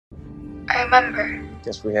I remember.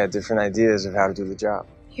 Guess we had different ideas of how to do the job.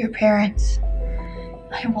 Your parents.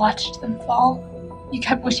 I watched them fall. You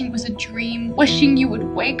kept wishing it was a dream, wishing you would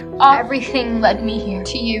wake up. Everything led me here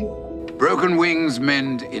to you. Broken wings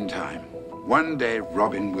mend in time. One day,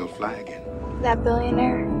 Robin will fly again. That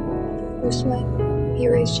billionaire, Bruce Wayne, he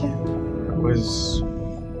raised you. It was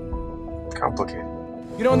complicated.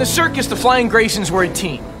 You know, in the circus, the Flying Graysons were a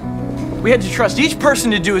team. We had to trust each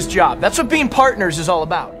person to do his job. That's what being partners is all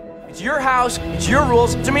about. It's your house, it's your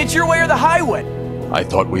rules. I mean, it's your way or the highway. I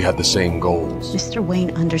thought we had the same goals. Mr.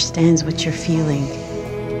 Wayne understands what you're feeling.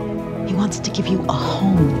 He wants to give you a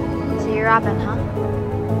home. So you're Robin, huh?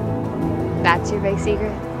 That's your big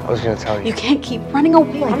secret? I was gonna tell you. You can't keep running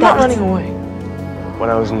away like that. I'm not running away. When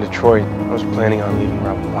I was in Detroit, I was planning on leaving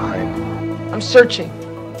Robin behind. I'm searching.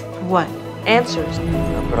 For what? Answers.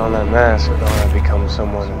 I put on that mask, I thought I'd become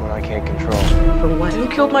someone I can't control. For what? Who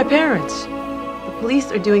killed my parents? The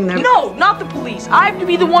police are doing their... No, not the police. I have to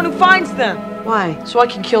be the one who finds them. Why? So I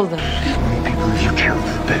can kill them. How many people have you killed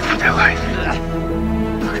to beg for their life?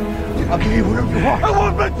 Look, I'll give you whatever you want. I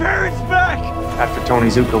want my parents back! After Tony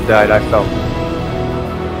Zuko died, I felt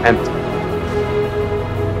empty.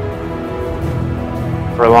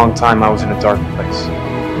 For a long time, I was in a dark place.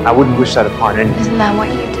 I wouldn't wish that upon anyone. Isn't that what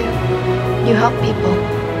you do? You help people.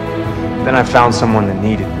 Then I found someone that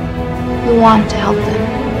needed me. You want to help them.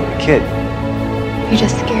 A kid. You're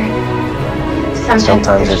just scared.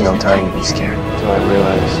 Sometimes there's no time to be scared. So I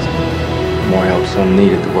realized the more help some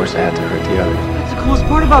needed, the worse I had to hurt the others. That's the coolest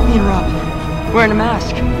part about being Robin. Wearing a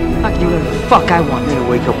mask. I can do whatever the fuck I want. I'm gonna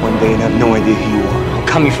wake up one day and have no idea who you are.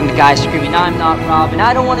 Coming from the guy screaming, I'm not Robin,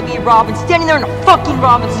 I don't want to be Robin, standing there in a fucking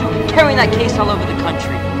Robin suit, carrying that case all over the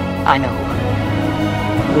country. I know.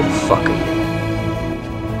 Who the fuck are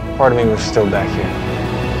you? Part of me was still back here.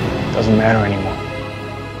 Doesn't matter anymore.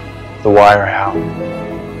 The why or how.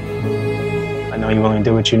 I know you only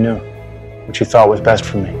did what you knew, what you thought was best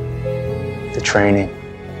for me. The training,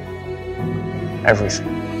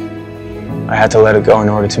 everything. I had to let it go in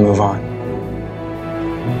order to move on.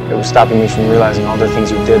 It was stopping me from realizing all the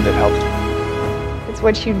things you did that helped me. It's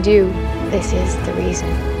what you do. This is the reason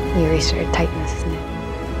you restarted Titans, isn't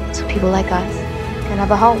it? So people like us can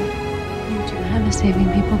have a home. You do have a saving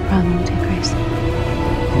people problem, Dick Grayson.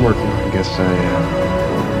 I'm working on it. I guess I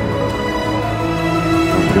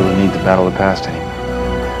don't really need to battle the past anymore.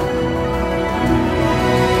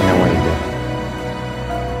 You know what you did?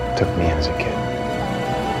 Took me in as a kid.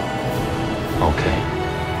 Okay.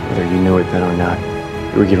 Whether you knew it then or not,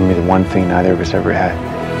 you were giving me the one thing neither of us ever had.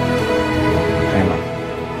 Family.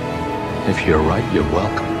 If you're right, you're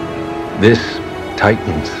welcome. This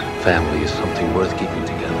Titans family is something worth keeping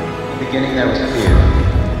together. In the beginning there was fear.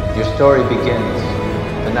 Your story begins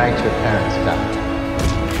the night your parents died.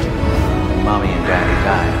 When Mommy and Daddy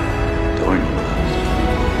died, Dorn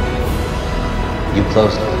you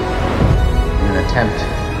closed them in an attempt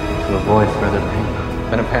to avoid further pain.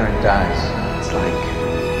 When a parent dies, it's like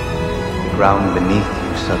the ground beneath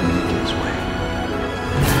you suddenly gives way.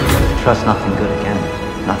 Trust nothing good again,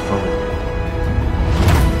 not fully.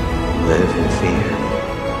 Live in fear.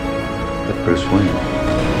 But Bruce Wayne,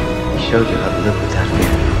 he showed you how to live with that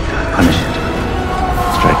fear. Punish it.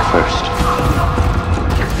 Strike first.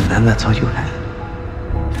 And then that's all you had.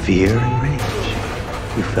 Fear and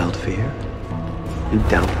rage. You felt fear. You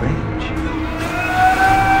dealt rage.